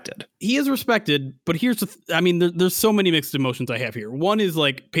respected. He is respected, but here's there's so many mixed emotions I have here. One is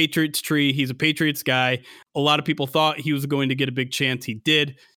like Patriots tree. He's a Patriots guy. A lot of people thought he was going to get a big chance. He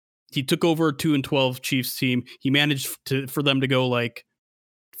did. He took over a 2-12 Chiefs team. He managed for them to go like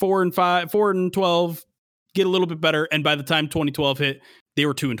 4-12, get a little bit better. And by the time 2012 hit, they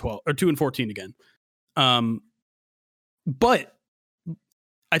were 2-12 or 2-14 again. But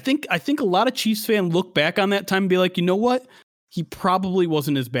I think a lot of Chiefs fans look back on that time and be like, you know what? He probably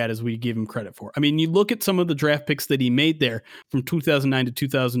wasn't as bad as we give him credit for. I mean, you look at some of the draft picks that he made there from 2009 to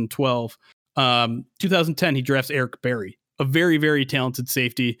 2012. 2010, he drafts Eric Berry, a very, very talented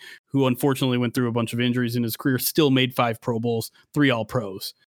safety who unfortunately went through a bunch of injuries in his career, still made 5 Pro Bowls, 3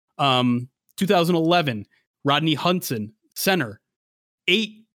 All-Pros. 2011, Rodney Hudson, center,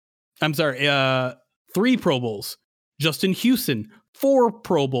 3 Pro Bowls. Justin Houston, 4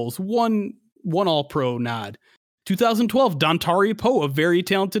 Pro Bowls, one All-Pro nod. 2012, Dontari Poe, a very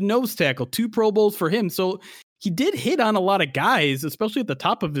talented nose tackle, 2 Pro Bowls for him. So he did hit on a lot of guys, especially at the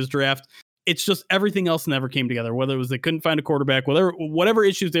top of his draft. It's just everything else never came together, whether it was they couldn't find a quarterback, whatever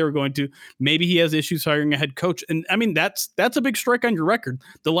issues they were going to. Maybe he has issues hiring a head coach. And I mean, that's a big strike on your record.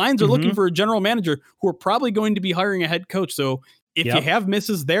 The Lions are looking for a general manager who are probably going to be hiring a head coach. So if you have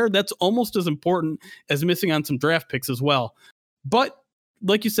misses there, that's almost as important as missing on some draft picks as well. But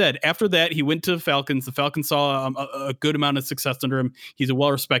like you said, after that, he went to the Falcons. The Falcons saw a good amount of success under him. He's a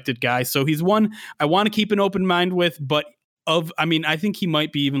well-respected guy. So he's one I want to keep an open mind with. But I think he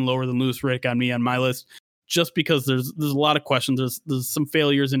might be even lower than Louis Riddick on my list, just because there's a lot of questions. There's some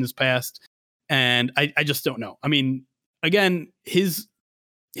failures in his past, and I just don't know. I mean, again, his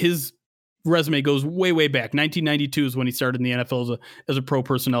resume goes way, way back. 1992 is when he started in the NFL as a pro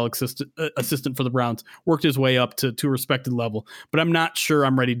personnel assistant for the Browns, worked his way up to a respected level. But I'm not sure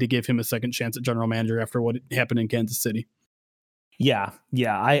I'm ready to give him a second chance at general manager after what happened in Kansas City. Yeah,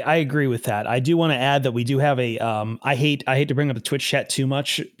 I agree with that. I do want to add that we do have a, I hate to bring up the Twitch chat too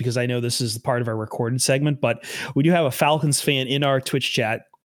much because I know this is part of our recorded segment, but we do have a Falcons fan in our Twitch chat,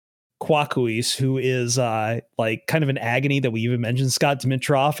 Kwakuis, who is like kind of in agony that we even mentioned Scott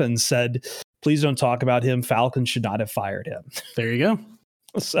Dimitroff and said, please don't talk about him. Falcons should not have fired him. There you go.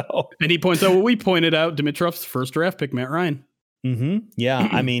 So, and he points out what we pointed out, Dimitroff's first draft pick, Matt Ryan. Yeah.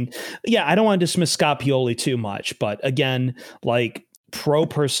 I mean, I don't want to dismiss Scott Pioli too much, but again, like pro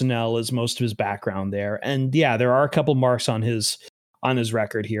personnel is most of his background there. And yeah, there are a couple marks on his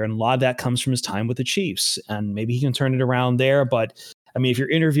record here. And a lot of that comes from his time with the Chiefs, and maybe he can turn it around there. But I mean, if you're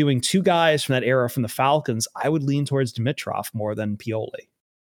interviewing 2 guys from that era from the Falcons, I would lean towards Dimitroff more than Pioli.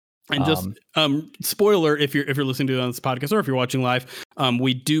 And just spoiler, if you're listening to it on this podcast or if you're watching live,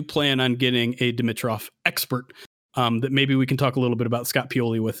 we do plan on getting a Dimitroff expert that maybe we can talk a little bit about Scott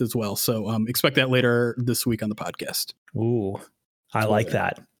Pioli with as well. So expect that later this week on the podcast. Ooh, I like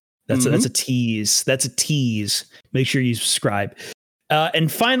that. That's a tease. That's a tease. Make sure you subscribe.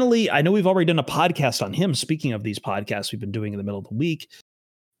 And finally, I know we've already done a podcast on him. Speaking of these podcasts we've been doing in the middle of the week,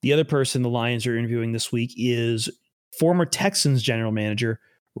 the other person the Lions are interviewing this week is former Texans general manager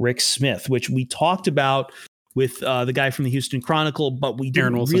Rick Smith, which we talked about with the guy from the Houston Chronicle, but we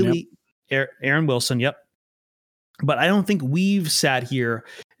didn't Aaron Wilson. Yep. But I don't think we've sat here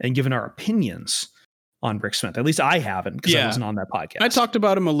and given our opinions on Rick Smith. At least I haven't, because I wasn't on that podcast. I talked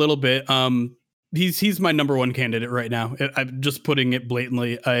about him a little bit. He's my number one candidate right now. I'm just putting it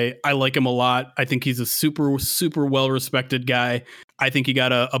blatantly. I like him a lot. I think he's a super, super well-respected guy. I think he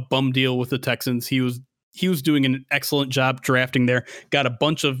got a bum deal with the Texans. He was doing an excellent job drafting there. Got a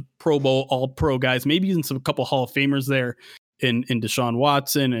bunch of Pro Bowl, All-Pro guys, maybe even a couple Hall of Famers there in Deshaun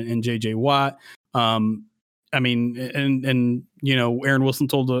Watson and J.J. Watt. I mean, and you know, Aaron Wilson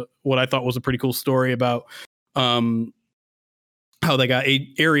told what I thought was a pretty cool story about how they got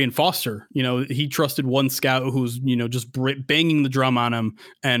Arian Foster. You know, he trusted one scout who's, you know, just banging the drum on him.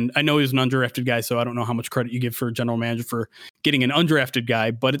 And I know he's an undrafted guy, so I don't know how much credit you give for a general manager for getting an undrafted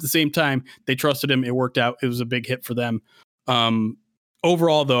guy. But at the same time, they trusted him. It worked out. It was a big hit for them.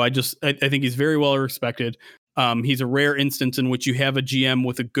 Overall, though, I think he's very well respected. He's a rare instance in which you have a GM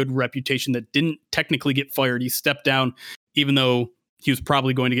with a good reputation that didn't technically get fired. He stepped down, even though he was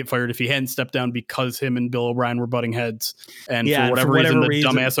probably going to get fired if he hadn't stepped down, because him and Bill O'Brien were butting heads. And for whatever reason, the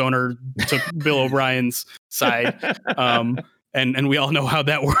dumbass owner took Bill O'Brien's side. and we all know how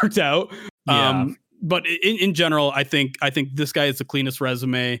that worked out. Yeah. But in general, I think this guy is the cleanest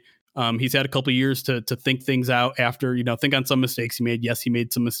resume. He's had a couple of years to think things out after, think on some mistakes he made. Yes, he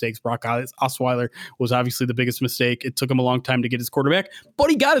made some mistakes. Brock Osweiler was obviously the biggest mistake. It took him a long time to get his quarterback, but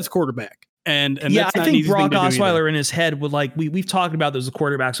he got his quarterback. And yeah, that's not I think an easy Brock thing to do Osweiler either. in his head would we've talked about those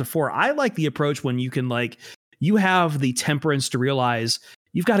quarterbacks before. I like the approach when you can you have the temperance to realize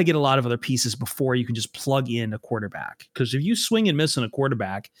you've got to get a lot of other pieces before you can just plug in a quarterback. Because if you swing and miss on a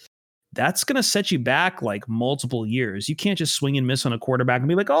quarterback, that's going to set you back multiple years. You can't just swing and miss on a quarterback and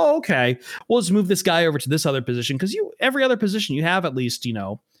be like, oh, okay, well, let's move this guy over to this other position. Because every other position, you have at least,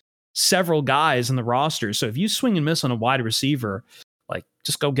 several guys in the roster. So if you swing and miss on a wide receiver,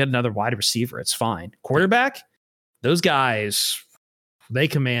 just go get another wide receiver. It's fine. Quarterback, those guys, they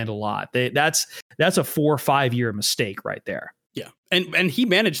command a lot. That's a 4 or 5 year mistake right there. Yeah. And he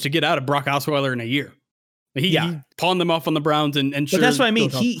managed to get out of Brock Osweiler in a year. He pawned them off on the Browns and sure. But that's what I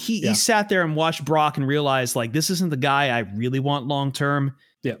mean. He sat there and watched Brock and realized this isn't the guy I really want long term.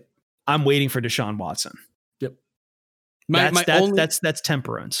 Yeah. I'm waiting for Deshaun Watson. Yep. That's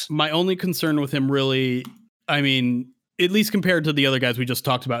temperance. My only concern with him really, I mean, at least compared to the other guys we just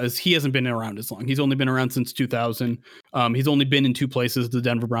talked about, is he hasn't been around as long. He's only been around since 2000. He's only been in two places, the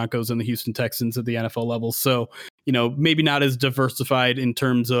Denver Broncos and the Houston Texans at the NFL level. So, maybe not as diversified in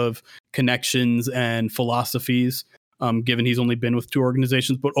terms of connections and philosophies, given he's only been with two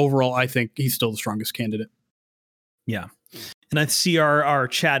organizations. But overall, I think he's still the strongest candidate. Yeah. And I see our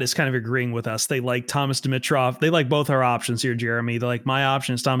chat is kind of agreeing with us. They like Thomas Dimitroff. They like both our options here, Jeremy. They're like, my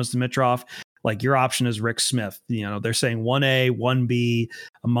option is Thomas Dimitroff. Your option is Rick Smith. They're saying 1A, 1B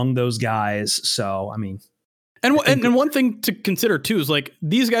among those guys. So, I mean. And one thing to consider, too, is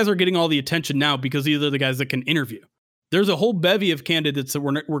these guys are getting all the attention now because these are the guys that can interview. There's a whole bevy of candidates that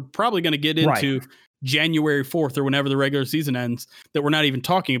we're probably going to get into January 4th or whenever the regular season ends that we're not even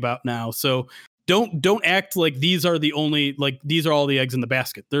talking about now. So don't act like these are the only, these are all the eggs in the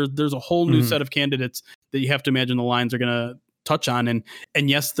basket. There's a whole new set of candidates that you have to imagine the Lions are going to touch on. And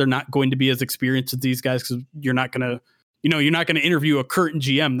yes, they're not going to be as experienced as these guys because you're not going to interview a current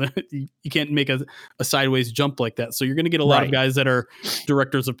GM. You can't make a sideways jump like that. So you're going to get a lot of guys that are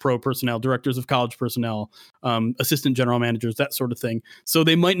directors of pro personnel, directors of college personnel, assistant general managers, that sort of thing. So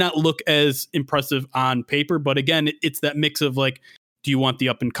they might not look as impressive on paper, but again, it's that mix of do you want the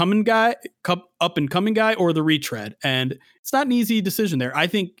up and coming guy or the retread? And it's not an easy decision there. I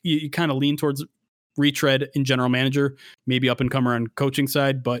think you kind of lean towards retread in general manager, maybe up and comer on coaching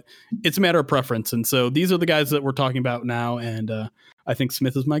side, but it's a matter of preference. And so these are the guys that we're talking about now. And I think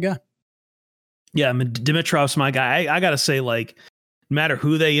Smith is my guy. Yeah. I mean, Dimitrov's my guy. I got to say, no matter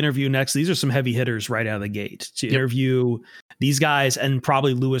who they interview next, these are some heavy hitters right out of the gate to interview these guys, and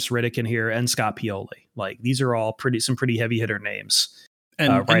probably Louis Riddick in here and Scott Pioli. These are all some pretty heavy hitter names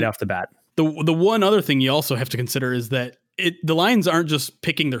right off the bat. The one other thing you also have to consider is that the Lions aren't just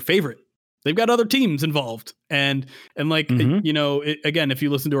picking their favorite. They've got other teams involved. And again, if you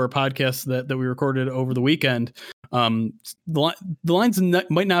listen to our podcast that we recorded over the weekend, the Lions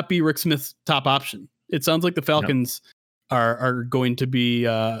might not be Rick Smith's top option. It sounds like the Falcons are going to be,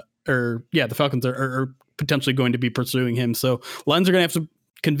 the Falcons are potentially going to be pursuing him. So Lions are going to have to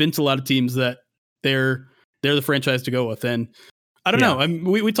convince a lot of teams that they're the franchise to go with. And I don't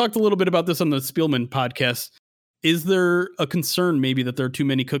know. We talked a little bit about this on the Spielman podcast. Is there a concern maybe that there are too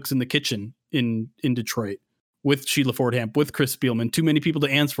many cooks in the kitchen in Detroit with Sheila Ford-Hamp, with Chris Spielman, too many people to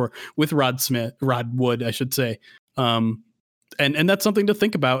answer for, with Rod Wood, I should say. And that's something to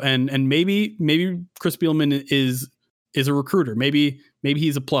think about. And maybe Chris Spielman is a recruiter. Maybe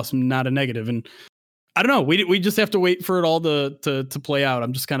he's a plus, not a negative. And I don't know. We just have to wait for it all to play out.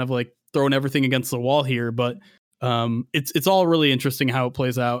 I'm just kind of throwing everything against the wall here, but it's all really interesting how it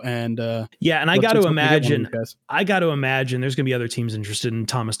plays out. And and I got to imagine there's going to be other teams interested in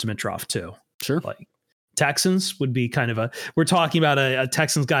Thomas Dimitroff too. Sure. Texans would be kind of we're talking about a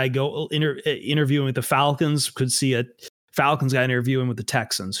Texans guy interviewing with the Falcons, could see a Falcons guy interviewing with the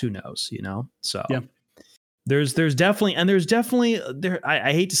Texans. Who knows, So yeah. There's definitely there.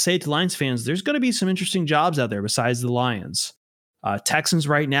 I hate to say it to Lions fans, there's going to be some interesting jobs out there besides the Lions. Texans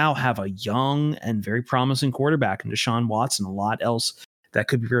right now have a young and very promising quarterback in Deshaun Watson, a lot else that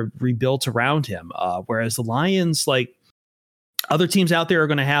could be rebuilt around him. Whereas the Lions, other teams out there are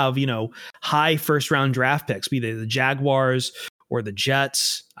going to have, high first round draft picks, be they the Jaguars or the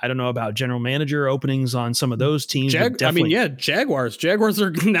Jets. I don't know about general manager openings on some of those teams. Jaguars. Jaguars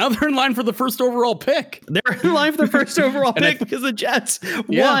are now they're in line for the first overall pick. They're in line for the first overall pick because the Jets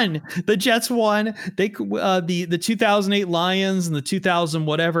won. The Jets won. They the 2008 Lions and the 2000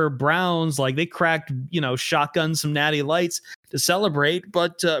 whatever Browns, they cracked, shotgun some natty lights. to celebrate,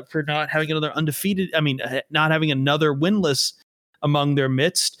 but for not having another not having another winless among their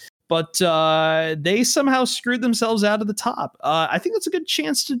midst. But they somehow screwed themselves out of the top. I think that's a good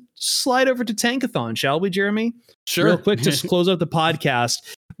chance to slide over to Tankathon, shall we, Jeremy? Sure. Real quick, just close out the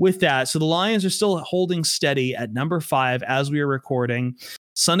podcast with that. So the Lions are still holding steady at number 5 as we are recording.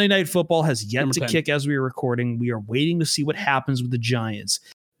 Sunday Night Football has yet to kick as we are recording. We are waiting to see what happens with the Giants.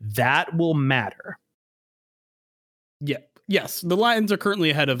 That will matter. Yeah. Yes. The Lions are currently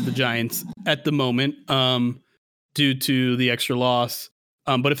ahead of the Giants at the moment due to the extra loss.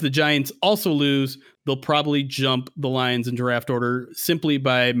 But if the Giants also lose, they'll probably jump the Lions in draft order simply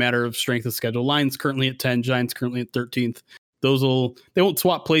by matter of strength of schedule. Lions currently at 10, Giants currently at 13th. They won't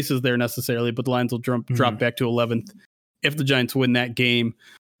swap places there necessarily, but the Lions will drop back to 11th if the Giants win that game.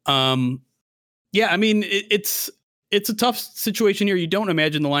 It's a tough situation here. You don't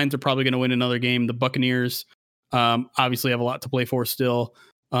imagine the Lions are probably going to win another game. The Buccaneers obviously have a lot to play for still.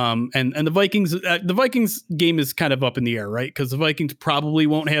 And the Vikings game is kind of up in the air, right? Because the Vikings probably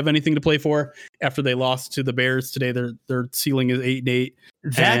won't have anything to play for after they lost to the Bears today. Their ceiling is 8-8.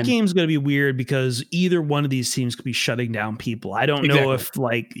 That game's going to be weird because either one of these teams could be shutting down people. I don't know if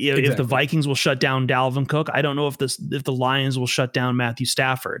the Vikings will shut down Dalvin Cook. I don't know if the Lions will shut down Matthew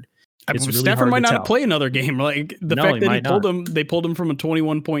Stafford. It's really Stafford might not tell. play another game. Like the fact that they pulled him from a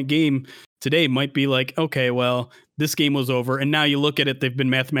 21-point game today might be like, okay, well, this game was over. And now you look at it, they've been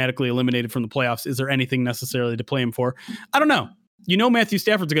mathematically eliminated from the playoffs. Is there anything necessarily to play him for? I don't know. Matthew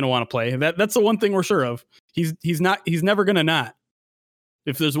Stafford's going to want to play. That's the one thing we're sure of. He's never going to not.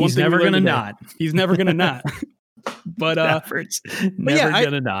 If there's one thing never going to not. He's never going to not. But Stafford's never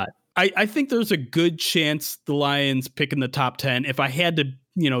going to not. I think there's a good chance the Lions pick in the top 10. If I had to,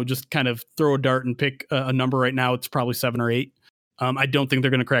 just kind of throw a dart and pick a number right now, it's probably 7 or 8. I don't think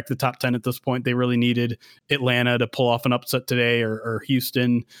they're going to crack the top 10 at this point. They really needed Atlanta to pull off an upset today, or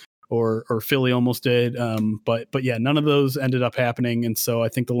Houston, or Philly almost did. But yeah, none of those ended up happening. And so I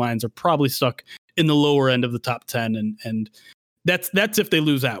think the Lions are probably stuck in the lower end of the top 10. And that's if they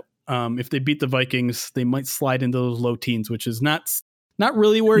lose out. If they beat the Vikings, they might slide into those low teens, which is not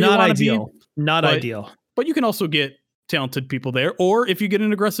really where you want to be. Not ideal. But you can also get talented people there. Or if you get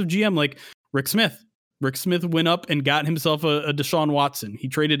an aggressive GM like Rick Smith. Rick Smith went up and got himself a Deshaun Watson. He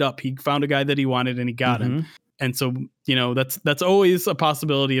traded up. He found a guy that he wanted and he got him. And so, that's always a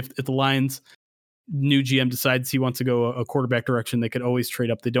possibility. If the Lions new GM decides he wants to go a quarterback direction, they could always trade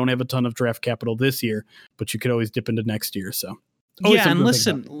up. They don't have a ton of draft capital this year, but you could always dip into next year. So yeah, and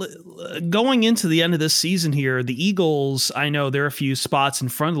listen, going into the end of this season here, the Eagles, I know they're a few spots in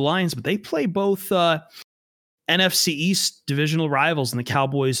front of the Lions, but they play both NFC East divisional rivals and the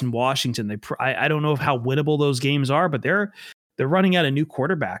Cowboys and Washington. I don't know how winnable those games are, but they're running out a new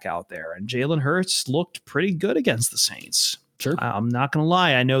quarterback out there, and Jalen Hurts looked pretty good against the Saints. Sure, I'm not going to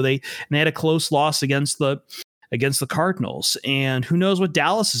lie. I know they had a close loss against the Cardinals, and who knows what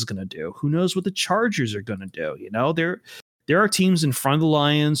Dallas is going to do? Who knows what the Chargers are going to do? There are teams in front of the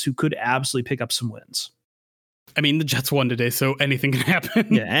Lions who could absolutely pick up some wins. I mean, the Jets won today, so anything can happen.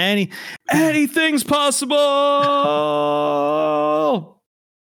 Yeah, anything's possible.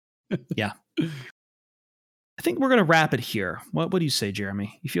 Yeah. I think we're going to wrap it here. What do you say,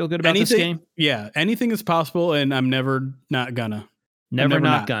 Jeremy? You feel good about this game? Yeah, anything is possible, and I'm never not gonna. Never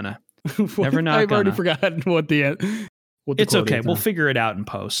not gonna. Never not I've gonna. already forgotten what the It's okay. We'll figure it out in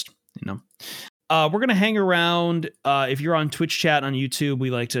post, We're going to hang around. If you're on Twitch chat on YouTube, we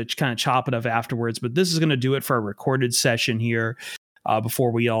like to kind of chop it up afterwards. But this is going to do it for our recorded session here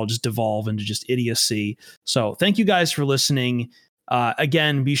before we all just devolve into just idiocy. So thank you guys for listening.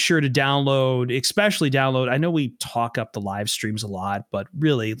 Again, be sure to especially download. I know we talk up the live streams a lot, but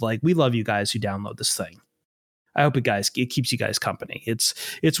really, we love you guys who download this thing. I hope it keeps you guys company.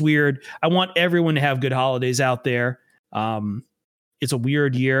 It's weird. I want everyone to have good holidays out there. It's a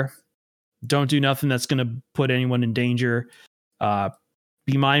weird year. Don't do nothing that's going to put anyone in danger.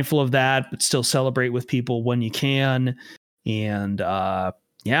 Be mindful of that, but still celebrate with people when you can. And we're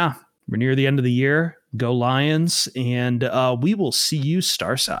near the end of the year. Go Lions. And we will see you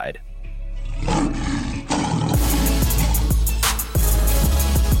Starside.